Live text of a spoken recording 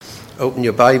Open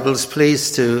your Bibles,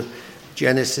 please, to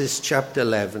Genesis chapter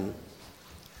 11.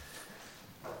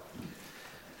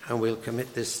 And we'll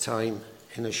commit this time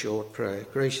in a short prayer.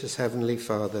 Gracious Heavenly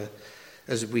Father,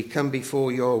 as we come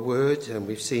before your word, and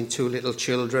we've seen two little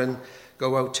children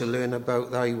go out to learn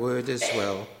about thy word as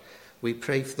well, we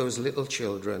pray for those little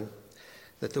children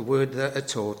that the word that are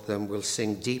taught them will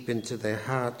sink deep into their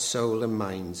heart, soul and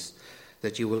minds,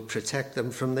 that you will protect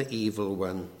them from the evil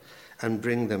one and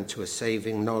bring them to a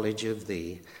saving knowledge of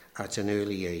thee at an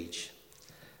early age.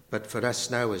 But for us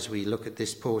now, as we look at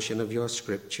this portion of your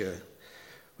scripture,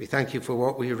 we thank you for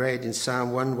what we read in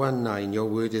Psalm 119. Your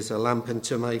word is a lamp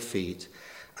unto my feet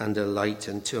and a light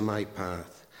unto my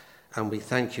path. And we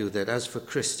thank you that as for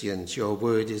Christians, your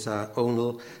word is our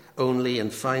only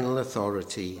and final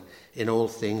authority in all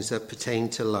things that pertain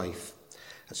to life.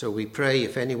 And so we pray,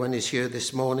 if anyone is here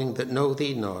this morning that know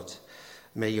thee not,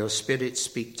 may your Spirit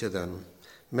speak to them,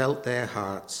 melt their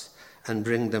hearts, and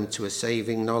bring them to a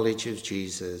saving knowledge of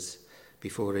Jesus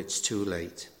before it's too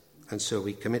late. And so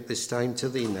we commit this time to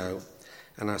thee now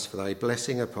and ask for thy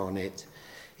blessing upon it.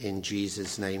 In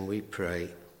Jesus' name we pray.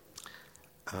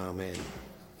 Amen.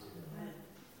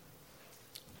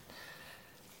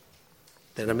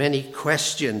 There are many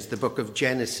questions the book of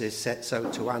Genesis sets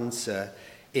out to answer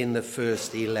in the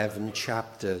first 11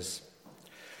 chapters.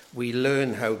 We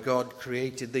learn how God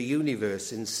created the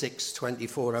universe in 6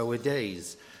 24-hour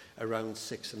days, around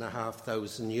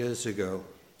 6,500 years ago.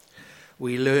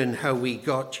 We learn how we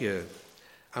got here,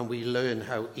 and we learn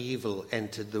how evil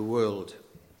entered the world.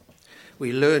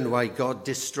 We learn why God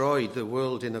destroyed the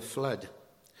world in a flood,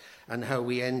 and how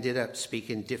we ended up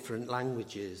speaking different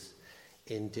languages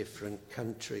in different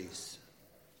countries.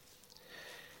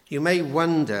 You may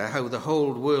wonder how the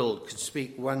whole world could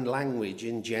speak one language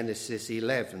in Genesis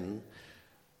 11,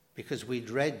 because we'd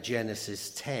read Genesis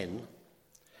 10,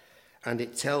 and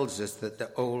it tells us that the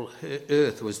whole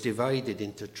earth was divided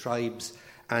into tribes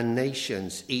and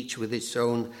nations, each with its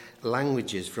own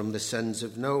languages, from the sons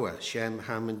of Noah, Shem,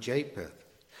 Ham, and Japheth.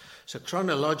 So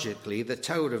chronologically, the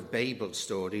Tower of Babel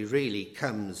story really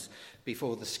comes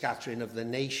before the scattering of the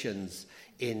nations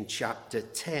in chapter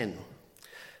 10.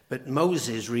 But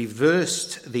Moses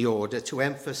reversed the order to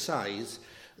emphasize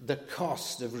the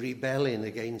cost of rebelling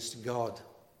against God.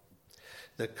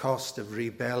 The cost of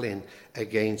rebelling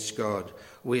against God.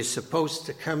 We're supposed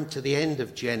to come to the end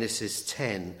of Genesis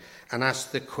 10 and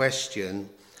ask the question,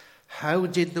 how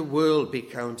did the world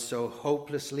become so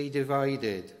hopelessly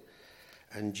divided?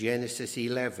 And Genesis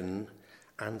 11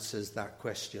 answers that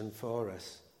question for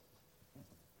us.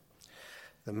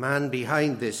 The man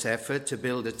behind this effort to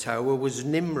build a tower was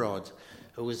Nimrod,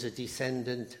 who was a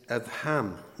descendant of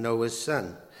Ham, Noah's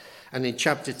son. And in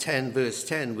chapter 10, verse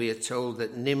 10, we are told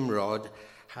that Nimrod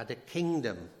had a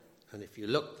kingdom. And if you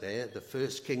look there, the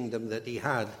first kingdom that he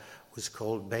had was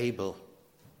called Babel.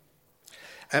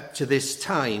 Up to this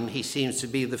time, he seems to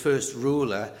be the first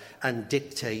ruler and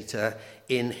dictator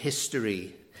in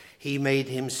history. He made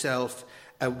himself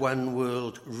a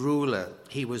one-world ruler.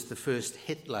 He was the first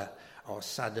Hitler, or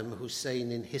Saddam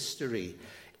Hussein in history,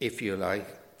 if you like.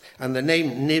 And the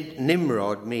name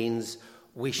Nimrod means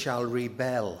we shall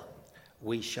rebel.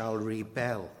 We shall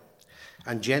rebel.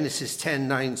 And Genesis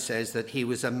 10:9 says that he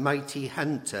was a mighty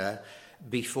hunter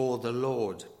before the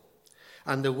Lord.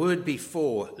 And the word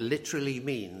before literally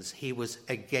means he was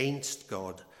against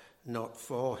God, not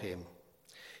for him.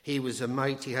 He was a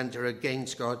mighty hunter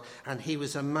against God, and he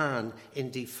was a man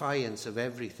in defiance of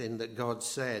everything that God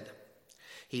said.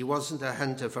 He wasn't a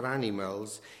hunter for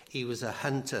animals, he was a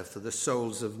hunter for the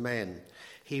souls of men.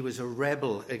 He was a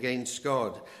rebel against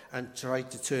God and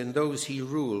tried to turn those he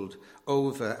ruled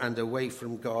over and away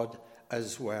from God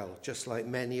as well, just like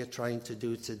many are trying to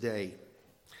do today.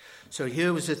 So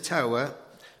here was a tower,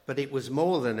 but it was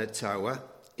more than a tower.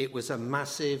 It was a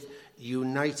massive,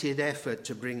 united effort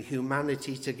to bring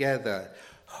humanity together,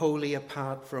 wholly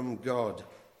apart from God.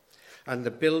 And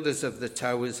the builders of the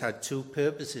towers had two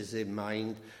purposes in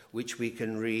mind, which we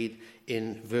can read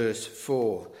in verse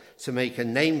 4, to make a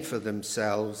name for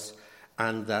themselves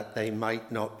and that they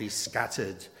might not be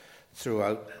scattered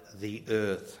throughout the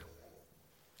earth.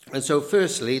 And so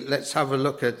firstly, let's have a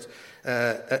look at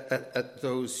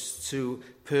those two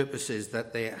purposes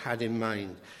that they had in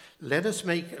mind.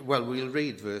 We'll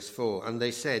read verse 4. And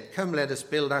they said, "Come, let us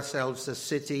build ourselves a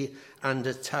city and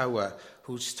a tower,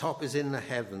 whose top is in the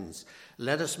heavens.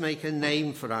 Let us make a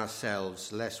name for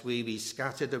ourselves, lest we be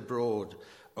scattered abroad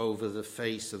over the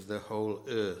face of the whole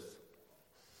earth."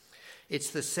 It's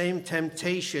the same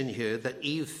temptation here that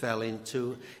Eve fell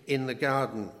into in the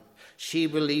garden. She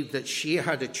believed that she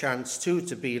had a chance too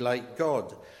to be like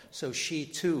God, So she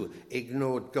too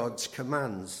ignored God's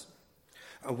commands.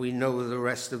 And we know the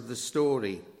rest of the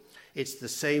story. It's the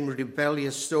same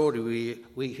rebellious story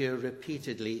we hear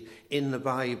repeatedly in the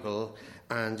Bible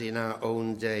and in our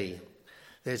own day.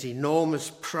 There's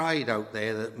enormous pride out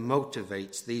there that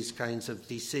motivates these kinds of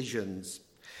decisions.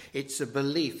 It's a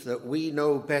belief that we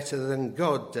know better than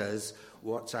God does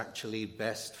what's actually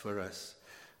best for us.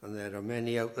 And there are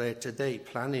many out there today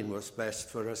planning what's best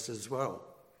for us as well.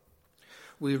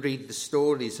 We read the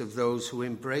stories of those who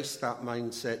embrace that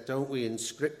mindset, don't we, in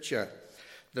Scripture?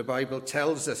 The Bible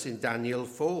tells us in Daniel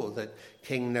 4 that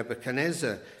King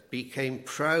Nebuchadnezzar became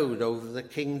proud over the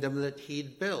kingdom that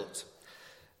he'd built.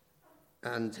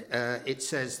 And it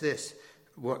says this,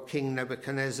 what King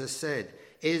Nebuchadnezzar said,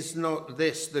 "Is not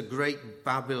this the great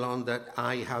Babylon that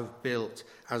I have built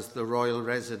as the royal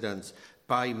residence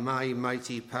by my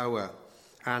mighty power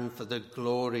and for the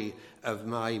glory of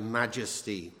my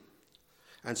majesty?"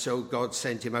 And so God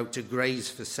sent him out to graze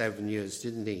for 7 years,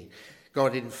 didn't he?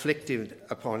 God inflicted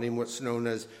upon him what's known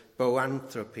as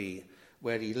boanthropy,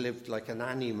 where he lived like an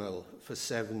animal for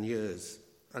 7 years.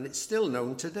 And it's still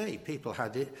known today. People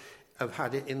have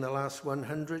had it in the last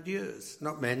 100 years.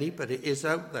 Not many, but it is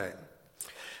out there.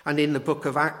 And in the book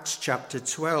of Acts, chapter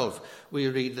 12, we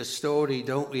read the story,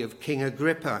 don't we, of King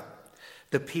Agrippa.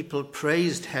 The people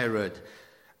praised Herod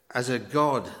as a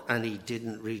god, and he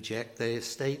didn't reject their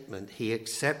statement. He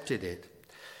accepted it.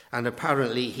 And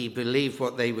apparently he believed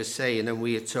what they were saying, and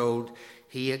we are told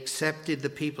he accepted the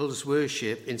people's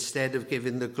worship instead of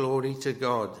giving the glory to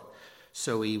God.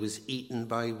 So he was eaten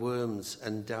by worms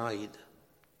and died.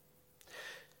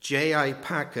 J.I.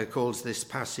 Packer calls this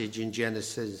passage in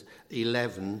Genesis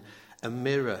 11 a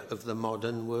mirror of the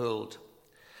modern world.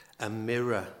 A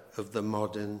mirror of the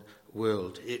modern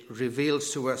world. It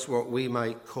reveals to us what we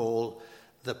might call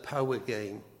the power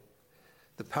game.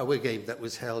 The power game that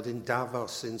was held in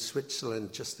Davos in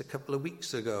Switzerland just a couple of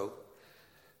weeks ago.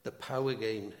 The power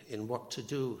game in what to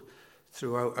do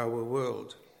throughout our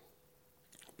world.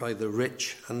 By the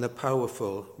rich and the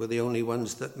powerful were the only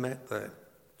ones that met there.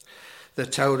 The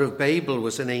Tower of Babel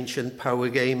was an ancient power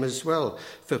game as well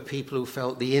for people who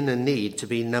felt the inner need to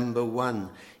be number one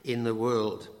in the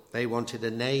world. They wanted a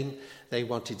name, they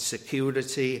wanted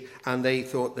security, and they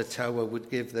thought the tower would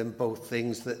give them both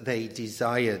things that they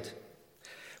desired.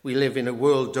 We live in a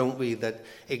world, don't we, that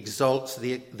exalts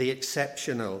the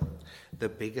exceptional, the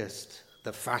biggest,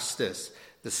 the fastest,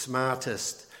 the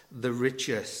smartest, the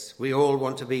richest. We all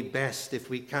want to be best if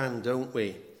we can, don't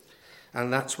we?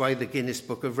 And that's why the Guinness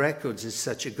Book of Records is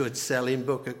such a good selling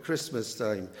book at Christmas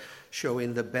time,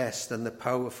 showing the best and the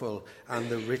powerful and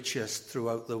the richest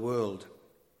throughout the world.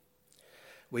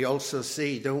 We also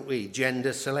see, don't we,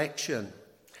 gender selection.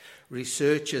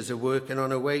 Researchers are working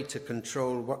on a way to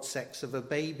control what sex of a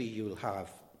baby you'll have.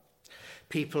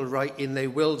 People write in their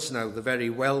wills now, the very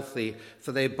wealthy,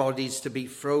 for their bodies to be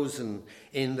frozen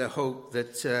in the hope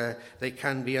that they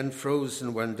can be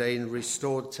unfrozen one day and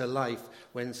restored to life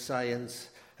when science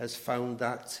has found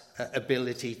that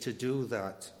ability to do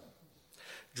that.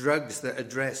 Drugs that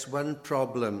address one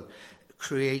problem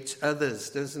create others,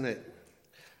 doesn't it?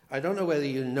 I don't know whether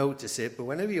you notice it, but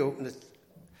whenever you open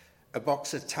a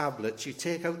box of tablets, you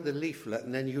take out the leaflet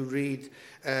and then you read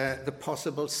the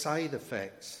possible side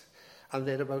effects. And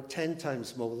they're about 10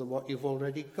 times more than what you've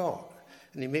already got.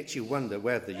 And it makes you wonder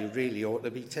whether you really ought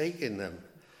to be taking them.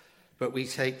 But we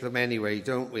take them anyway,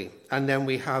 don't we? And then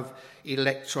we have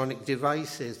electronic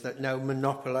devices that now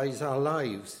monopolize our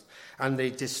lives. And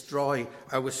they destroy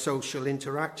our social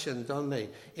interaction, don't they?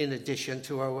 In addition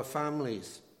to our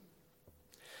families.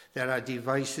 There are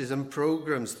devices and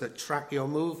programs that track your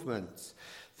movements.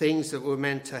 Things that were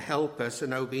meant to help us are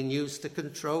now being used to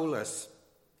control us.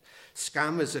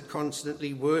 Scammers are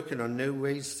constantly working on new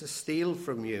ways to steal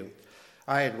from you.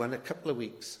 I had one a couple of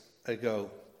weeks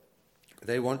ago.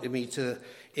 They wanted me to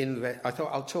invest. I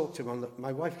thought, I'll talk to him.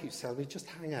 My wife keeps telling me, just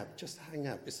hang up.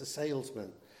 It's a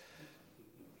salesman.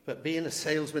 But being a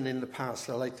salesman in the past,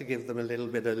 I like to give them a little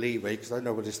bit of leeway because I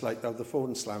know what it's like to have the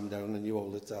phone slammed down on you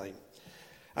all the time.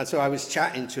 And so I was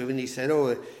chatting to him and he said,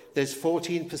 there's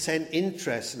 14%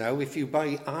 interest now if you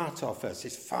buy art off us.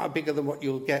 It's far bigger than what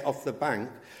you'll get off the bank.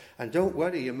 And don't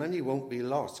worry, your money won't be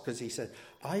lost. Because he said,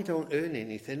 I don't earn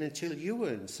anything until you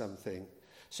earn something.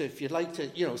 So if you'd like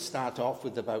to, start off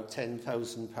with about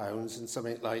 £10,000 and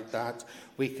something like that,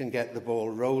 we can get the ball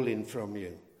rolling from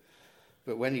you.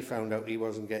 But when he found out he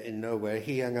wasn't getting nowhere,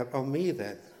 he hung up on me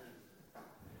then.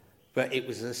 But it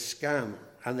was a scam.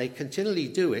 And they continually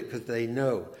do it because they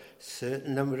know a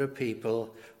certain number of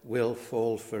people will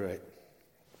fall for it.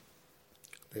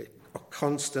 They are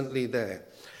constantly there.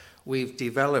 We've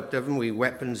developed, haven't we,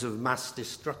 weapons of mass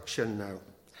destruction now.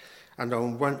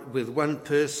 And with one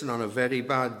person on a very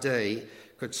bad day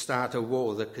could start a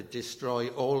war that could destroy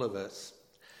all of us.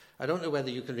 I don't know whether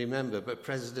you can remember, but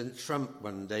President Trump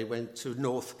one day went to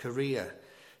North Korea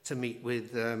to meet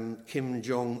with Kim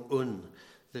Jong-un,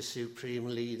 the supreme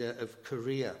leader of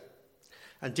Korea.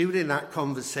 And during that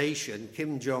conversation,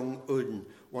 Kim Jong-un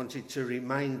wanted to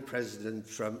remind President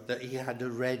Trump that he had a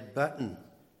red button.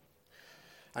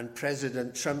 And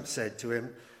President Trump said to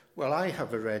him, "Well, I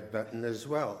have a red button as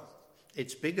well.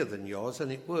 It's bigger than yours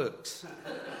and it works."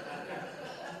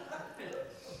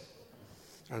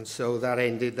 And so that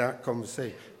ended that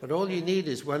conversation. But all you need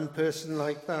is one person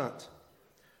like that.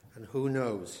 And who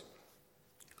knows?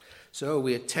 So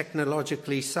we're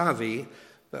technologically savvy,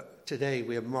 but today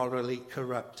we're morally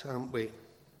corrupt, aren't we?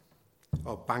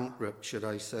 Or bankrupt, should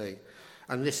I say.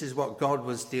 And this is what God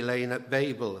was delaying at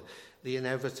Babel, the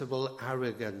inevitable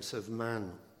arrogance of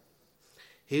man.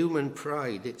 Human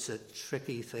pride, it's a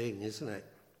tricky thing, isn't it?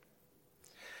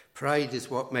 Pride is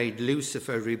what made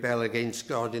Lucifer rebel against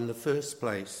God in the first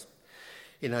place.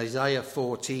 In Isaiah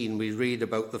 14, we read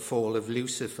about the fall of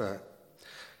Lucifer.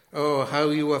 "Oh, how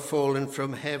you are fallen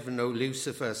from heaven, O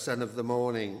Lucifer, son of the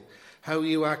morning. How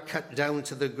you are cut down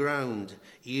to the ground,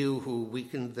 you who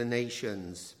weakened the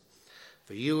nations.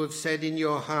 For you have said in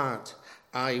your heart,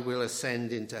 I will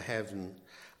ascend into heaven.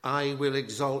 I will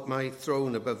exalt my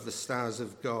throne above the stars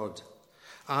of God.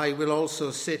 I will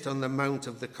also sit on the mount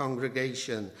of the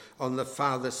congregation on the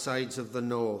farther sides of the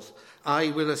north. I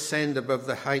will ascend above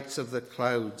the heights of the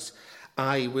clouds.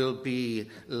 I will be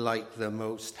like the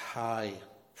Most High."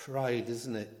 Pride,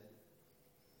 isn't it?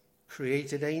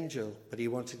 Created angel, but he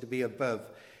wanted to be above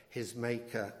his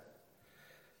maker.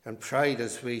 And pride,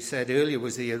 as we said earlier,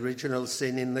 was the original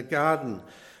sin in the garden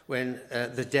when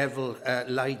the devil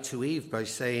lied to Eve by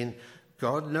saying,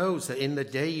 "God knows that in the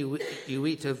day you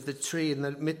eat of the tree in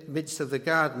the midst of the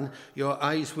garden, your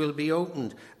eyes will be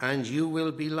opened, and you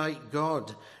will be like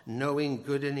God, knowing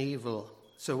good and evil."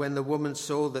 So when the woman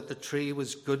saw that the tree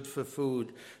was good for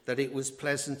food, that it was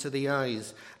pleasant to the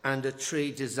eyes, and a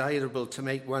tree desirable to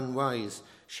make one wise,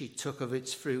 she took of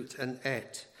its fruit and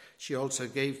ate. She also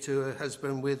gave to her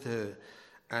husband with her,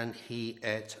 and he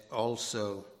ate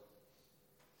also.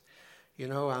 You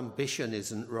know, ambition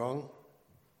isn't wrong.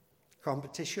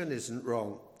 Competition isn't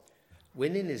wrong.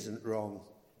 Winning isn't wrong.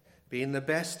 Being the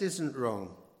best isn't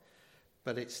wrong.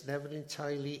 But it's never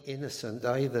entirely innocent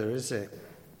either, is it?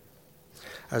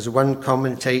 As one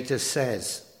commentator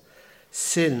says,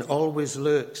 sin always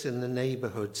lurks in the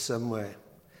neighborhood somewhere.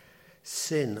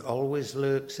 Sin always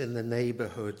lurks in the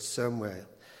neighborhood somewhere.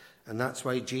 And that's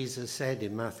why Jesus said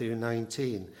in Matthew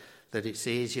 19 that it's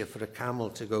easier for a camel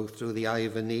to go through the eye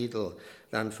of a needle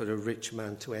than for a rich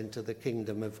man to enter the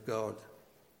kingdom of God.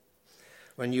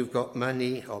 When you've got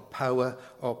money or power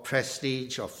or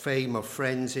prestige or fame or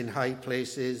friends in high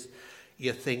places,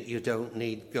 you think you don't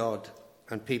need God.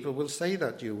 And people will say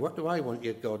that to you. "What do I want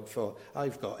your God for?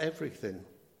 I've got everything."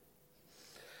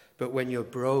 But when you're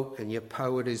broke and your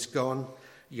power is gone,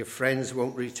 your friends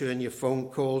won't return your phone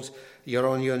calls, you're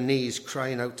on your knees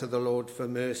crying out to the Lord for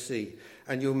mercy.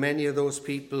 And many of those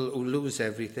people who lose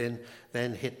everything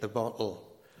then hit the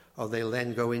bottle, or they'll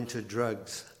then go into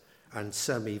drugs, and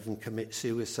some even commit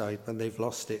suicide when they've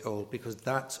lost it all, because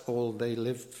that's all they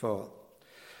lived for.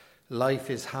 Life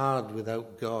is hard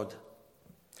without God.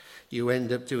 You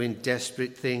end up doing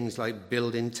desperate things like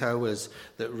building towers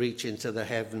that reach into the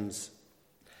heavens.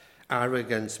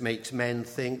 Arrogance makes men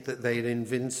think that they're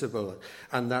invincible,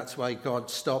 and that's why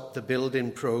God stopped the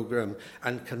building program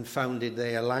and confounded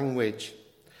their language.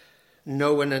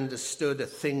 No one understood a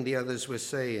thing the others were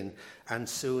saying, and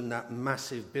soon that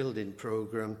massive building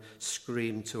program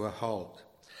screamed to a halt.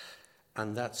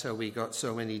 And that's how we got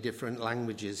so many different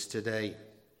languages today.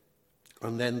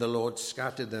 And then the Lord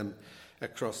scattered them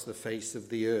across the face of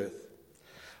the earth.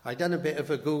 I've done a bit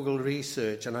of a Google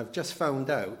research, and I've just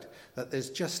found out that there's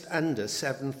just under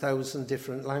 7,000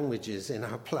 different languages in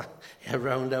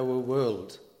around our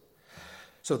world.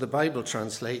 So the Bible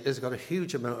translators got a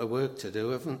huge amount of work to do,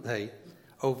 haven't they?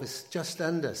 Just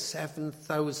under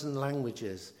 7,000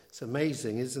 languages. It's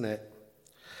amazing, isn't it?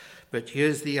 But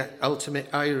here's the ultimate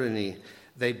irony.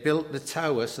 They built the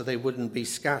tower so they wouldn't be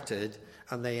scattered,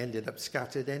 and they ended up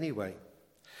scattered anyway.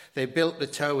 They built the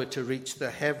tower to reach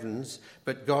the heavens,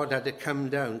 but God had to come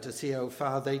down to see how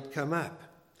far they'd come up.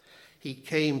 He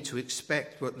came to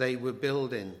inspect what they were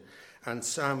building. And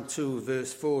Psalm 2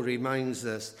 verse 4 reminds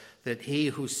us that he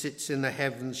who sits in the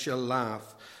heavens shall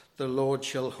laugh. The Lord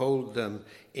shall hold them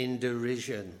in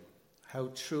derision.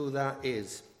 How true that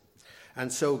is.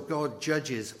 And so God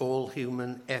judges all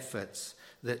human efforts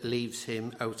that leaves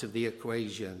him out of the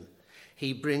equation.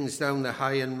 He brings down the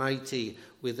high and mighty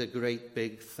with a great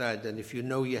big thud. And if you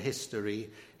know your history,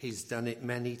 he's done it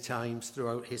many times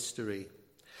throughout history.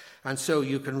 And so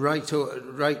you can write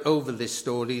over this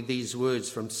story these words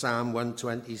from Psalm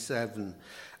 127.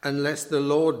 Unless the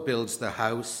Lord builds the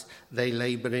house, they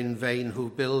labor in vain who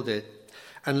build it.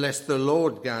 Unless the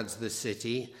Lord guards the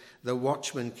city, the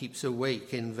watchman keeps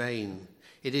awake in vain.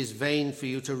 It is vain for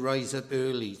you to rise up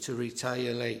early, to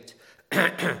retire late,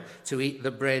 to eat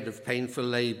the bread of painful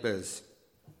labors.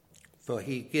 For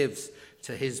he gives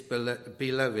to his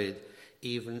beloved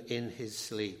even in his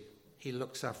sleep. He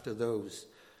looks after those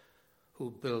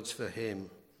who builds for him.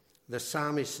 The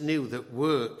psalmist knew that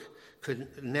work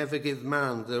could never give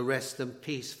man the rest and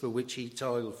peace for which he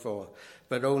toiled for,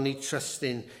 but only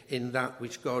trusting in that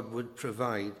which God would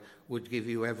provide would give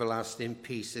you everlasting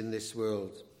peace in this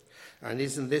world. And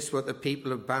isn't this what the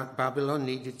people of Babylon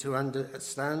needed to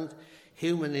understand?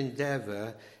 Human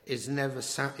endeavor is never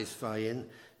satisfying,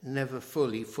 never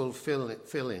fully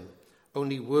fulfilling.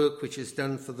 Only work which is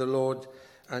done for the Lord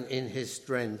and in his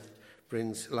strength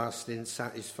brings lasting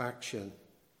satisfaction.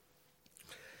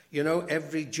 You know,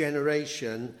 every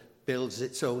generation builds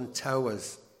its own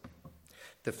towers.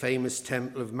 The famous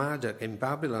Temple of Marduk in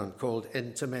Babylon, called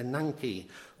Entemenanki,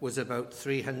 was about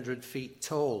 300 feet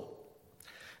tall.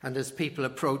 And as people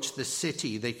approached the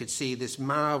city, they could see this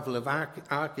marvel of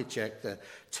architecture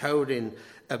towering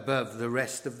above the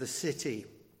rest of the city.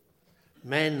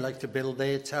 Men like to build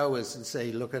their towers and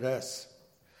say, look at us.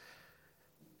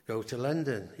 Go to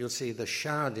London. You'll see the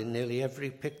Shard in nearly every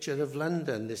picture of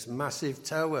London, this massive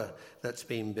tower that's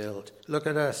been built. Look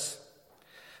at us.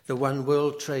 The One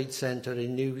World Trade Center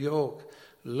in New York.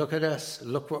 Look at us.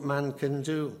 Look what man can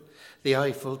do. The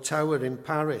Eiffel Tower in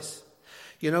Paris.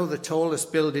 You know, the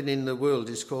tallest building in the world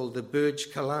is called the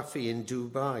Burj Khalifa in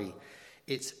Dubai.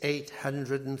 It's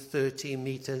 830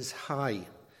 meters high.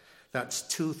 That's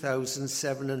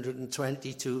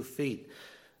 2,722 feet.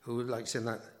 Who would like saying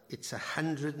that? It's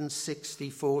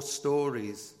 164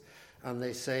 stories. And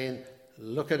they're saying,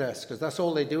 look at us. Because that's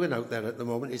all they're doing out there at the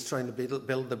moment is trying to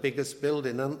build the biggest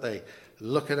building, aren't they?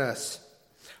 Look at us.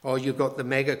 Or you've got the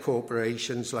mega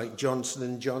corporations like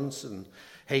Johnson & Johnson,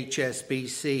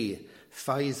 HSBC,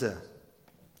 Pfizer,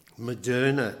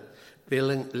 Moderna, Bill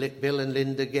and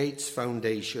Linda Gates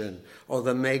Foundation, or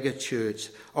the mega church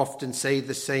often say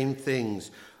the same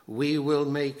things. We will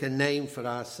make a name for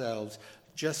ourselves.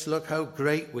 Just look how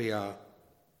great we are.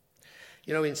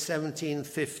 You know, in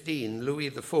 1715, Louis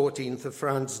XIV of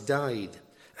France died,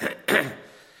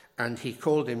 and he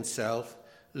called himself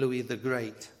Louis the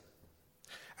Great.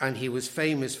 And he was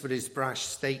famous for his brash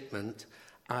statement,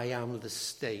 I am the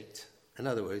state. In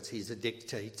other words, he's a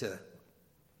dictator.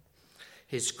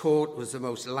 His court was the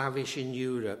most lavish in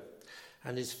Europe,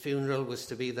 and his funeral was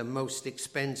to be the most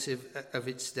expensive of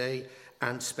its day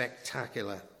and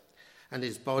spectacular. And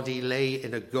his body lay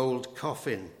in a gold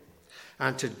coffin.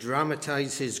 And to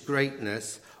dramatize his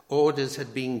greatness, orders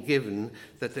had been given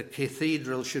that the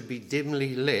cathedral should be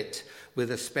dimly lit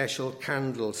with a special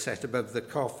candle set above the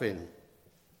coffin.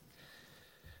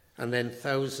 And then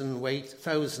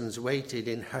thousands waited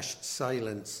in hushed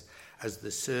silence as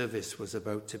the service was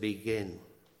about to begin.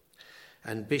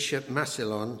 And Bishop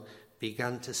Massillon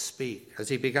began to speak. As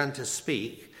he began to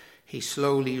speak, he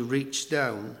slowly reached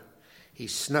down. He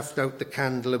snuffed out the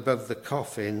candle above the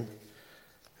coffin,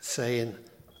 saying,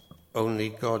 only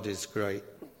God is great.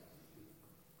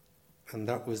 And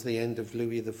that was the end of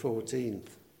Louis XIV.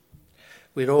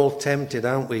 We're all tempted,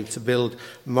 aren't we, to build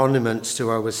monuments to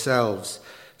ourselves,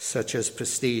 such as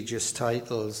prestigious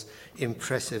titles,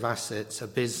 impressive assets, a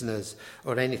business,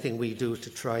 or anything we do to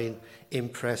try and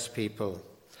impress people.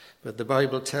 But the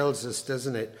Bible tells us,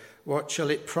 doesn't it, what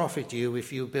shall it profit you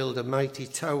if you build a mighty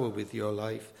tower with your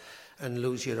life and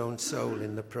lose your own soul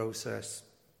in the process?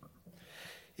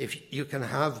 If you can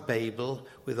have Babel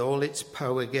with all its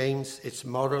power games, its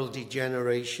moral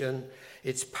degeneration,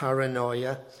 its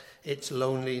paranoia, its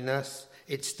loneliness,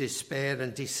 its despair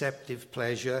and deceptive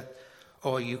pleasure,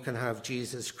 or you can have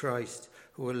Jesus Christ,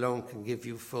 who alone can give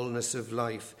you fullness of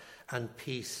life and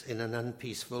peace in an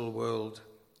unpeaceful world.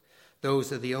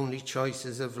 Those are the only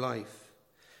choices of life.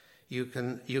 You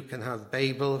can have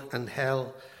Babel and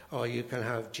hell, or you can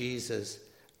have Jesus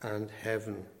and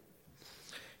heaven.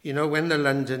 You know, when the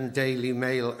London Daily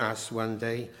Mail asked one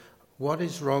day, what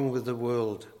is wrong with the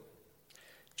world?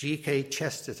 G.K.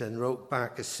 Chesterton wrote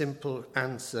back a simple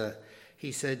answer.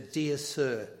 He said, Dear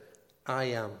Sir, I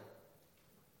am.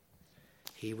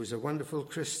 He was a wonderful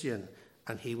Christian,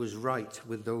 and he was right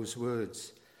with those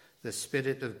words. The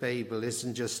spirit of Babel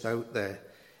isn't just out there.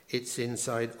 It's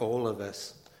inside all of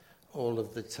us, all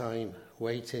of the time,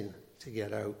 waiting to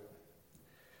get out.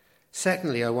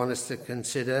 Secondly, I want us to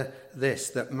consider this,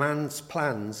 that man's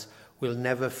plans will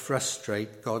never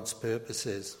frustrate God's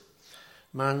purposes.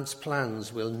 Man's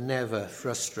plans will never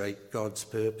frustrate God's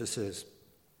purposes.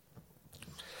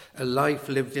 A life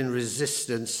lived in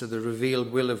resistance to the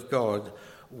revealed will of God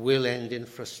will end in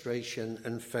frustration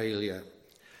and failure.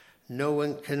 No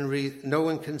one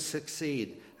can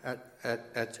succeed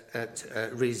at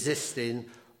resisting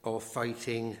or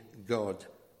fighting God.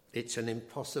 It's an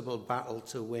impossible battle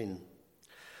to win.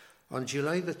 On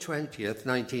July the 20th,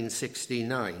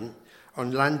 1969,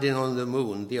 on landing on the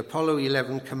moon, the Apollo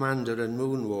 11 commander and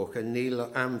moonwalker Neil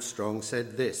Armstrong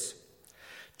said this: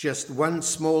 "Just one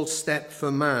small step for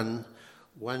man,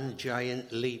 one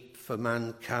giant leap for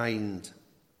mankind."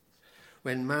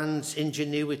 When man's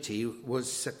ingenuity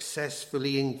was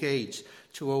successfully engaged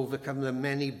to overcome the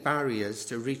many barriers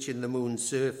to reaching the moon's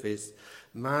surface,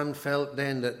 man felt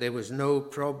then that there was no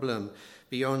problem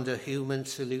beyond a human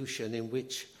solution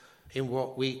in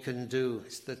what we can do.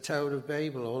 It's the Tower of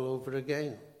Babel all over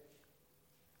again.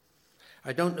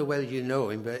 I don't know whether you know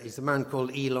him, but he's a man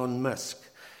called Elon Musk.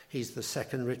 He's the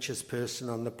second richest person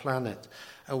on the planet.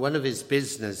 And one of his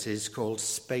businesses is called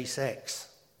SpaceX.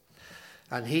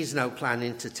 And he's now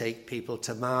planning to take people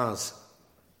to Mars,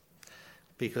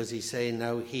 because he's saying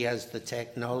now he has the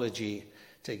technology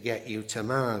to get you to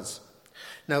Mars.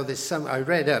 Now, I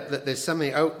read up that there's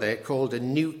something out there called a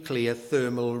nuclear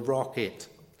thermal rocket.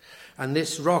 And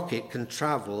this rocket can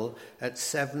travel at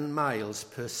 7 miles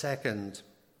per second.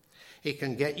 It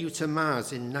can get you to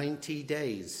Mars in 90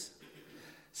 days.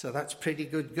 So that's pretty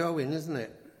good going, isn't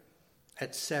it?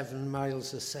 At 7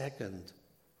 miles a second.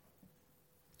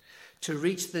 To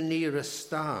reach the nearest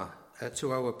star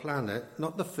to our planet,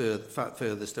 not the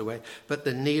furthest away, but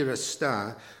the nearest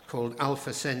star called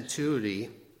Alpha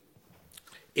Centauri,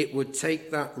 it would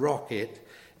take that rocket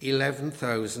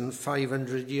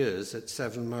 11,500 years at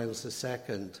 7 miles a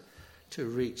second to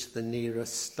reach the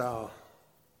nearest star.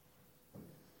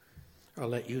 I'll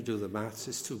let you do the maths.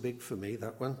 It's too big for me,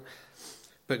 that one.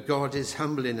 But God is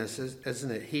humbling us, isn't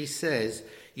it? He says,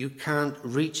 you can't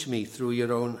reach me through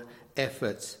your own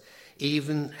efforts.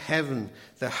 Even heaven,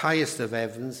 the highest of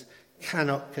heavens,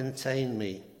 cannot contain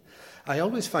me. I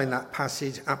always find that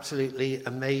passage absolutely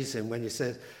amazing when you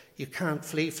say you can't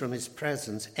flee from his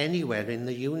presence anywhere in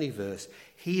the universe.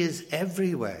 He is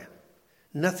everywhere.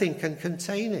 Nothing can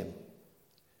contain him.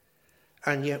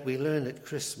 And yet we learn at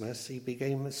Christmas he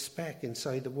became a speck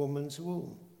inside a woman's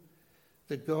womb.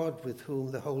 The God with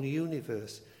whom the whole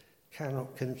universe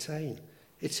cannot contain.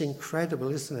 It's incredible,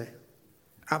 isn't it?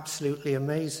 Absolutely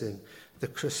amazing, the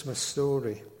Christmas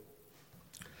story.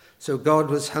 So God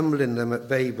was humbling them at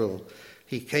Babel.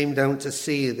 He came down to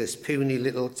see this puny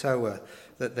little tower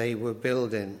that they were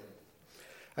building.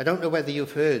 I don't know whether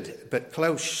you've heard, but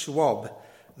Klaus Schwab,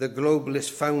 the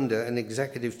globalist founder and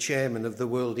executive chairman of the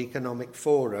World Economic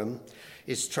Forum,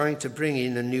 is trying to bring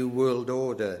in a new world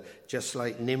order, just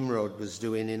like Nimrod was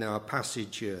doing in our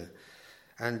passage here.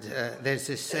 And there's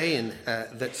this saying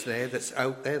that's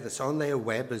out there, that's on their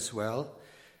web as well.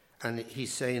 And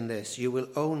he's saying this: you will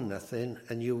own nothing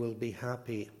and you will be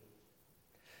happy.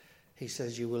 He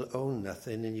says you will own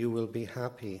nothing and you will be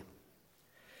happy.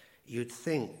 You'd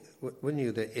think, wouldn't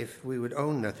you, that if we would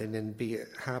own nothing and be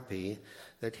happy,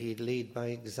 that he'd lead by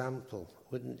example,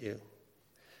 wouldn't you?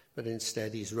 But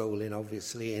instead he's rolling,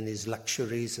 obviously, in his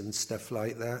luxuries and stuff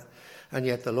like that. And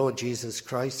yet the Lord Jesus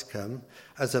Christ come.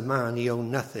 As a man, he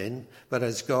owned nothing, but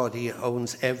as God, he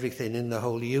owns everything in the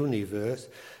whole universe,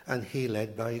 and he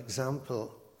led by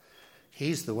example.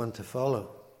 He's the one to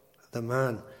follow, the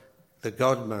man, the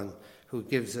God-man, who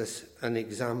gives us an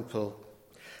example.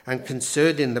 And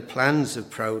concerning the plans of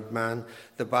proud man,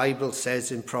 the Bible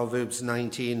says in Proverbs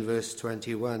 19, verse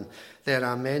 21, there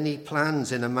are many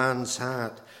plans in a man's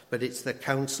heart, but it's the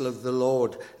counsel of the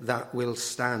Lord that will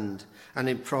stand. And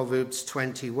in Proverbs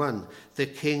 21, the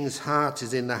king's heart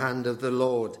is in the hand of the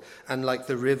Lord, and like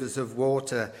the rivers of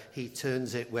water, he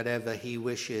turns it wherever he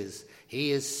wishes.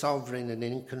 He is sovereign and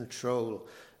in control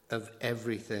of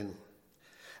everything.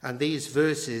 And these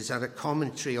verses are a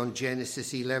commentary on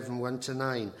Genesis 11,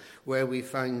 1-9, where we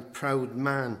find proud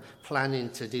man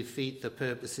planning to defeat the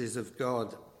purposes of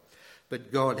God.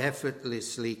 But God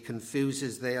effortlessly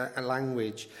confuses their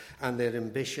language, and their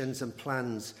ambitions and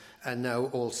plans are now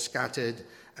all scattered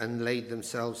and laid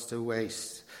themselves to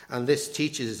waste. And this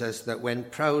teaches us that when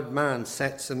proud man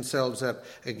sets themselves up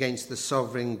against the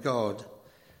sovereign God,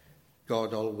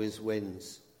 God always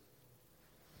wins.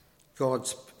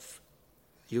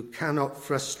 You cannot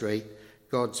frustrate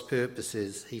God's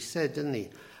purposes. He said, didn't he?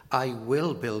 I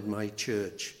will build my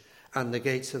church, and the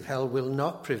gates of hell will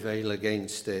not prevail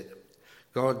against it.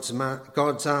 God's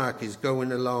ark is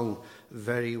going along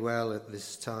very well at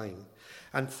this time.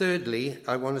 And thirdly,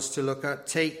 I want us to look at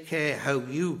take care how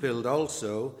you build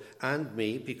also, and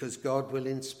me, because God will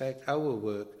inspect our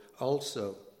work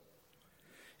also.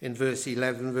 In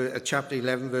chapter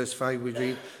 11, verse 5, we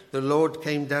read, "The Lord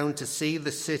came down to see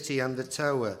the city and the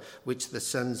tower which the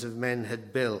sons of men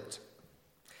had built.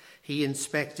 He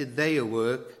inspected their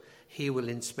work. He will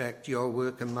inspect your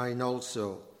work and mine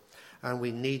also." And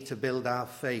we need to build our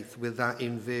faith with that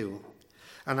in view.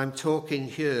 And I'm talking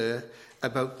here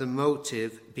about the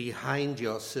motive behind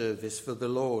your service for the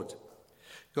Lord.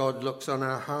 God looks on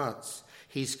our hearts.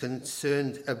 He's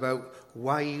concerned about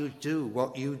why you do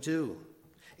what you do.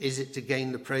 Is it to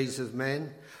gain the praise of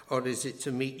men, or is it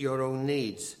to meet your own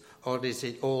needs, or is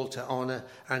it all to honour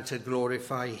and to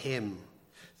glorify him?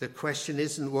 The question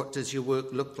isn't what does your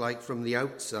work look like from the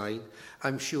outside.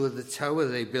 I'm sure the tower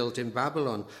they built in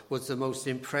Babylon was the most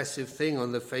impressive thing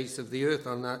on the face of the earth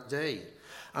on that day.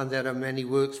 And there are many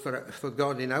works for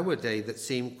God in our day that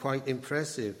seem quite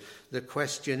impressive. The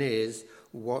question is,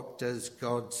 what does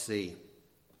God see?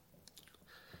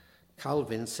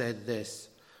 Calvin said this,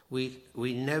 we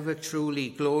never truly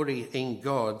glory in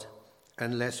God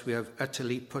unless we have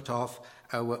utterly put off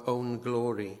our own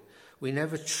glory. We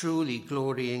never truly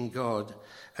glory in God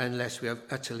unless we have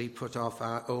utterly put off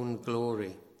our own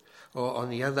glory. Or on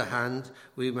the other hand,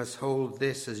 we must hold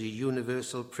this as a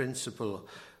universal principle.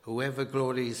 Whoever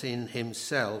glories in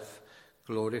himself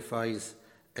glorifies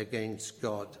against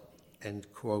God.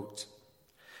 End quote.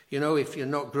 You know, if you're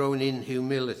not growing in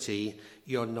humility,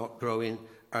 you're not growing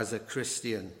as a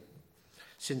Christian.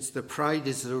 Since the pride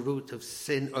is the root of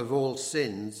sin, of all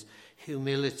sins,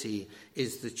 humility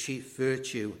is the chief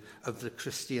virtue of the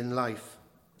Christian life.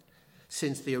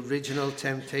 Since the original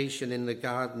temptation in the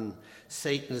garden,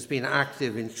 Satan has been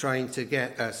active in trying to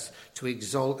get us to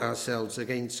exalt ourselves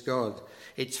against God.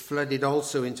 It's flooded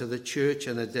also into the church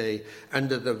in a day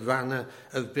under the banner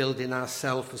of building our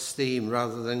self-esteem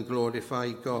rather than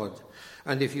glorify God.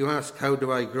 And if you ask, how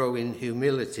do I grow in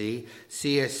humility?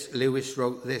 C.S. Lewis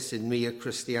wrote this in Mere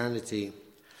Christianity.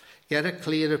 Get a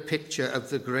clearer picture of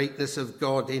the greatness of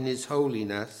God in his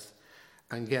holiness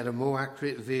and get a more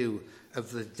accurate view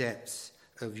of the depths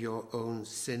of your own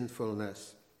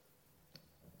sinfulness.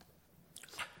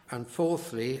 And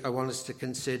fourthly, I want us to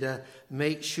consider,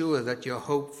 make sure that your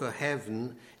hope for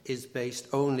heaven is based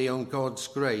only on God's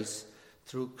grace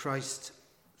through Christ,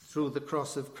 through the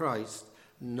cross of Christ,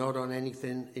 not on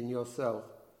anything in yourself.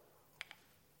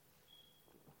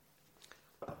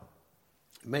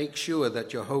 Make sure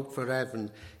that your hope for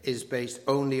heaven is based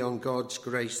only on God's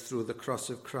grace through the cross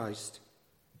of Christ,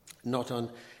 not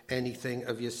on anything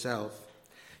of yourself.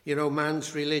 You know,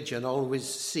 man's religion always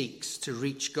seeks to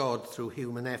reach God through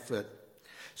human effort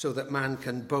so that man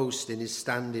can boast in his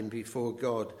standing before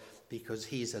God because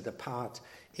he's had a part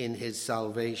in his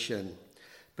salvation.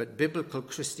 But biblical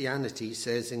Christianity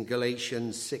says in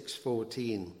Galatians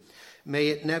 6:14, "May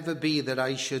it never be that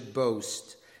I should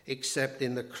boast except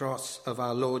in the cross of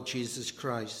our Lord Jesus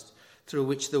Christ, through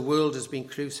which the world has been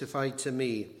crucified to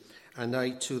me and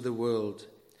I to the world."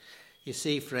 You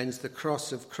see, friends, the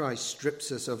cross of Christ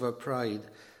strips us of our pride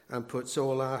and puts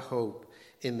all our hope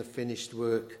in the finished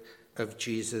work of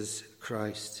Jesus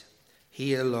Christ.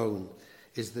 He alone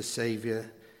is the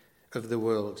Saviour of the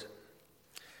world.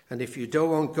 And if you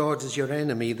don't want God as your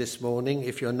enemy this morning,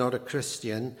 if you're not a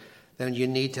Christian, then you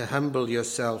need to humble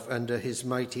yourself under his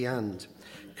mighty hand,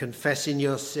 confessing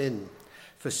your sin,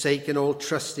 forsaking all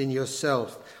trust in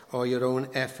yourself or your own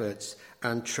efforts,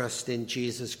 and trust in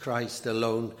Jesus Christ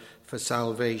alone for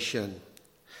salvation.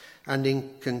 And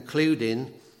in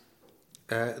concluding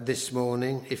this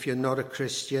morning, if you're not a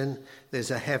Christian,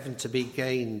 there's a heaven to be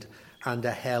gained and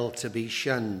a hell to be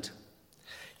shunned.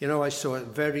 You know, I saw a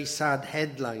very sad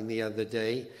headline the other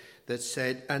day that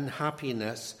said,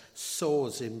 "Unhappiness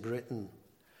soars in Britain."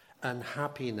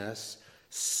 Unhappiness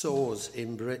soars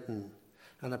in Britain.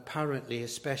 And apparently,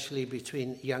 especially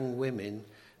between young women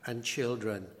and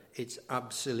children, it's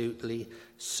absolutely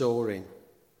soaring.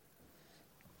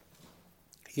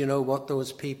 You know what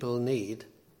those people need,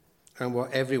 and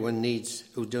what everyone needs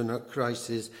who do not Christ,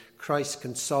 is Christ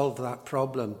can solve that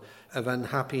problem of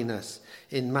unhappiness.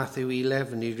 In Matthew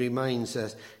 11, he reminds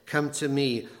us, "Come to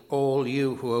me, all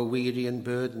you who are weary and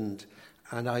burdened,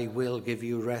 and I will give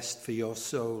you rest for your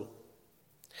soul."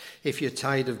 If you're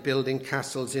tired of building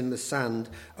castles in the sand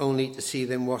only to see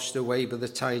them washed away by the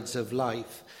tides of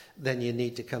life, then you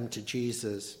need to come to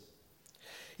Jesus.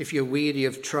 If you're weary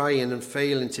of trying and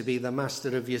failing to be the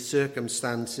master of your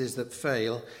circumstances that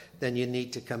fail, then you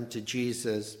need to come to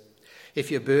Jesus. If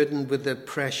you're burdened with the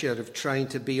pressure of trying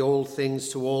to be all things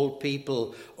to all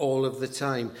people all of the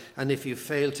time, and if you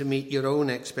fail to meet your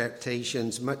own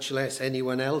expectations, much less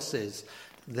anyone else's,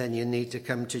 then you need to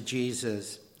come to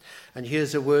Jesus. And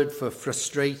here's a word for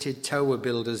frustrated tower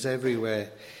builders everywhere.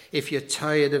 If you're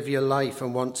tired of your life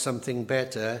and want something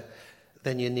better,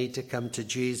 then you need to come to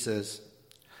Jesus.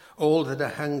 All that a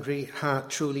hungry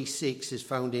heart truly seeks is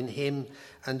found in him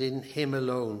and in him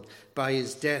alone. By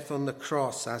his death on the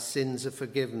cross, our sins are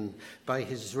forgiven. By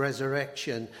his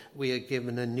resurrection, we are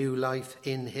given a new life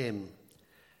in him.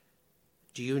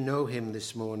 Do you know him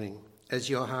this morning?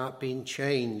 Has your heart been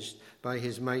changed by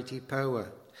his mighty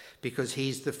power? Because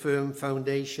he's the firm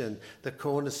foundation, the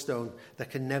cornerstone that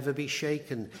can never be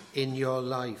shaken in your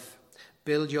life.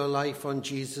 Build your life on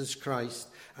Jesus Christ,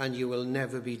 and you will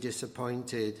never be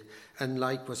disappointed.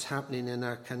 Unlike what's happening in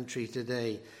our country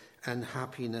today,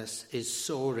 unhappiness is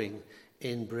soaring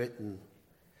in Britain.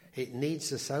 It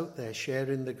needs us out there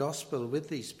sharing the gospel with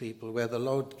these people where the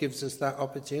Lord gives us that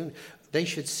opportunity. They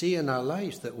should see in our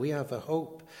lives that we have a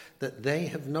hope that they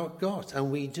have not got,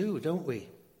 and we do, don't we?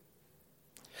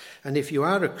 And if you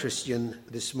are a Christian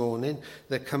this morning,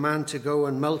 the command to go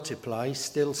and multiply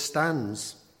still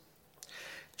stands.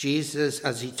 Jesus,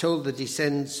 as he told the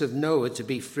descendants of Noah to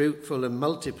be fruitful and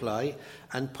multiply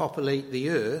and populate the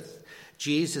earth,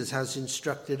 Jesus has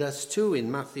instructed us too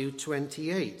in Matthew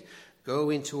 28.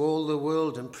 Go into all the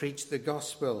world and preach the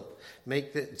gospel.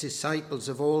 Make the disciples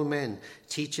of all men,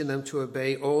 teaching them to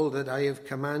obey all that I have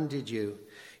commanded you.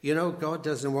 You know, God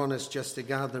doesn't want us just to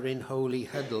gather in holy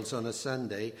huddles on a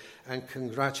Sunday and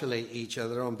congratulate each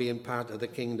other on being part of the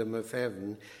kingdom of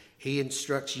heaven. He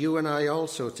instructs you and I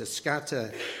also to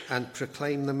scatter and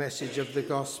proclaim the message of the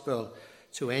gospel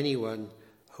to anyone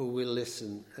who will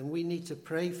listen. And we need to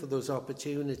pray for those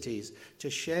opportunities to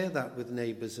share that with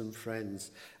neighbours and friends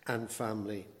and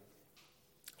family.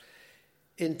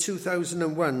 In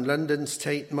 2001, London's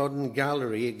Tate Modern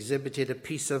Gallery exhibited a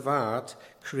piece of art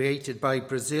created by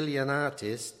Brazilian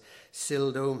artist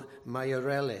Cildo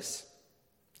Meirelles.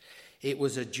 It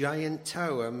was a giant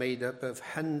tower made up of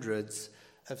hundreds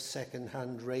of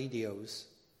second-hand radios.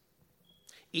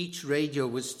 Each radio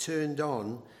was turned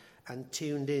on and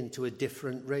tuned into a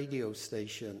different radio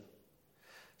station.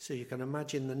 So you can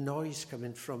imagine the noise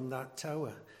coming from that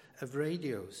tower of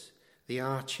radios. The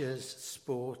archers,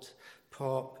 sport,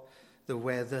 pop, the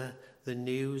weather, the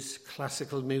news,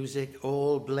 classical music,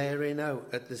 all blaring out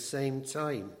at the same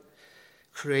time,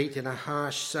 creating a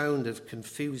harsh sound of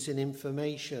confusing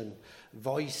information,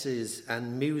 voices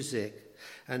and music.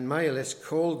 And Meirelles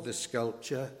called the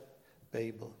sculpture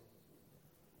Babel.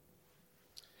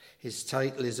 His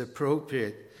title is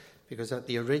appropriate because at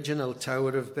the original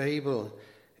Tower of Babel,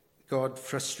 God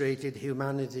frustrated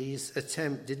humanity's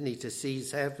attempt, didn't he, to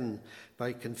seize heaven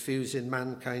by confusing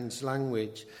mankind's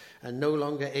language. And no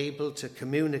longer able to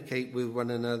communicate with one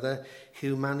another,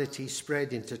 humanity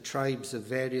spread into tribes of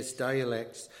various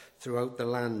dialects throughout the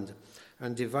land.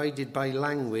 And divided by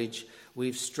language,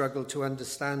 we've struggled to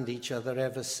understand each other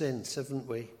ever since, haven't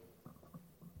we?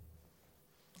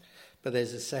 But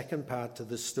there's a second part to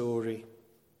the story.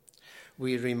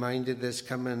 We're reminded there's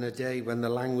coming a day when the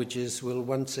languages will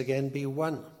once again be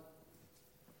one.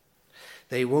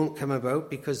 They won't come about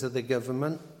because of the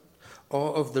government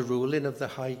or of the ruling of the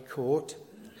High Court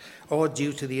or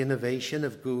due to the innovation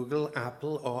of Google,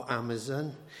 Apple or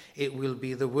Amazon. It will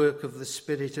be the work of the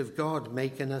Spirit of God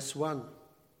making us one.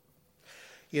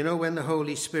 You know, when the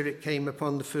Holy Spirit came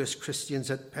upon the first Christians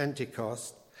at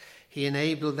Pentecost, he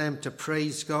enabled them to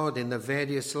praise God in the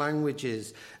various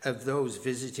languages of those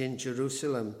visiting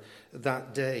Jerusalem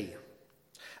that day.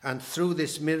 And through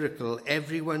this miracle,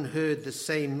 everyone heard the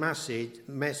same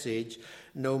message,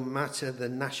 no matter the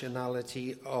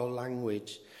nationality or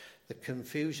language. The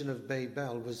confusion of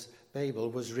Babel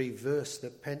was reversed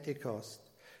at Pentecost.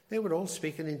 They were all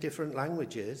speaking in different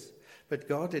languages, but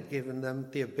God had given them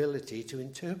the ability to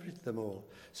interpret them all.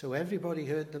 So everybody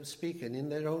heard them speaking in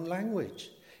their own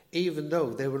language, even though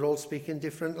they were all speaking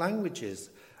different languages,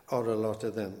 or a lot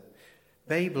of them.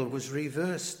 Babel was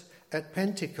reversed at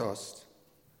Pentecost.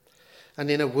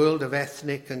 And in a world of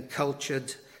ethnic and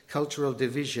cultural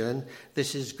division,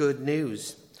 this is good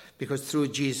news. Because through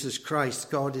Jesus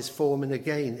Christ, God is forming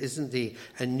again, isn't he,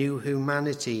 a new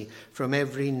humanity from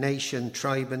every nation,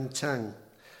 tribe and tongue.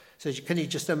 So can you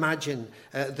just imagine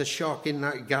the shock in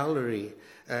that gallery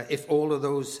if all of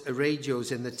those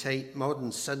radios in the Tate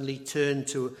Modern suddenly turn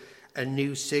to a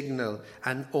new signal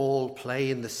and all play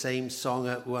in the same song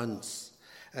at once?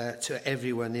 to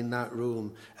everyone in that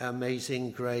room.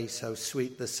 Amazing grace, how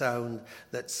sweet the sound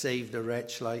that saved a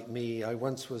wretch like me. I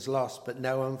once was lost, but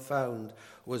now I'm found,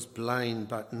 was blind,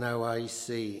 but now I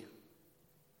see.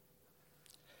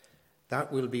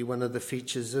 That will be one of the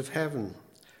features of heaven,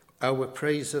 our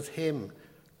praise of him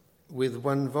with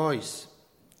one voice.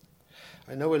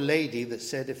 I know a lady that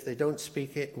said if they don't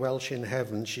speak Welsh in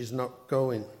heaven, she's not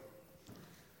going.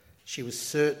 She was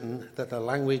certain that the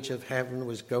language of heaven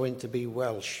was going to be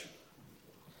Welsh.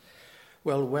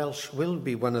 Well, Welsh will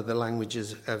be one of the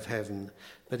languages of heaven,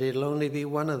 but it'll only be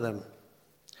one of them.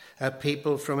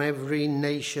 People from every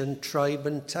nation, tribe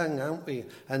and tongue, aren't we?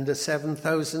 Under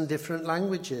 7,000 different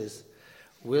languages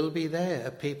will be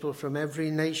there. People from every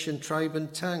nation, tribe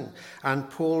and tongue. And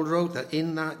Paul wrote that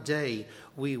in that day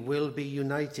we will be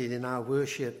united in our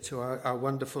worship to our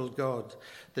wonderful God.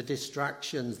 The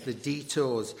distractions, the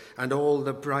detours, and all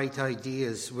the bright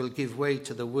ideas will give way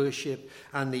to the worship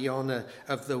and the honour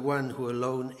of the one who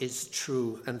alone is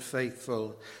true and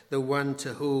faithful. The one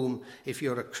to whom, if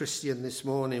you're a Christian this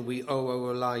morning, we owe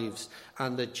our lives,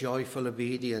 and the joyful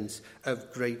obedience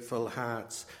of grateful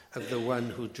hearts of the one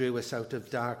who drew us out of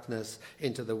darkness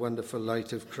into the wonderful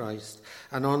light of Christ.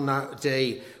 And on that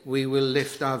day, we will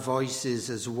lift our voices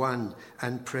as one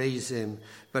and praise him.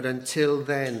 But until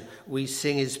then, we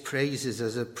sing his praises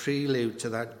as a prelude to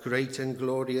that great and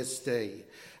glorious day.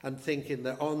 And thinking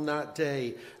that on that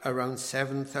day, around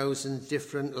 7,000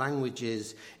 different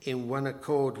languages in one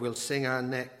accord will sing our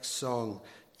next song,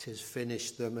 "'Tis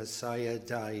finished, the Messiah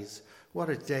dies." What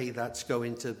a day that's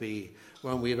going to be,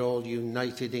 when we're all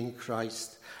united in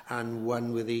Christ and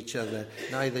one with each other.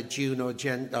 Neither Jew nor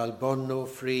Gentile, bond nor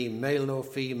free, male nor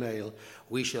female.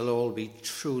 We shall all be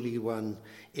truly one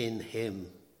in him.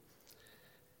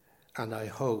 And I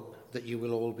hope that you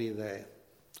will all be there.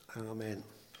 Amen.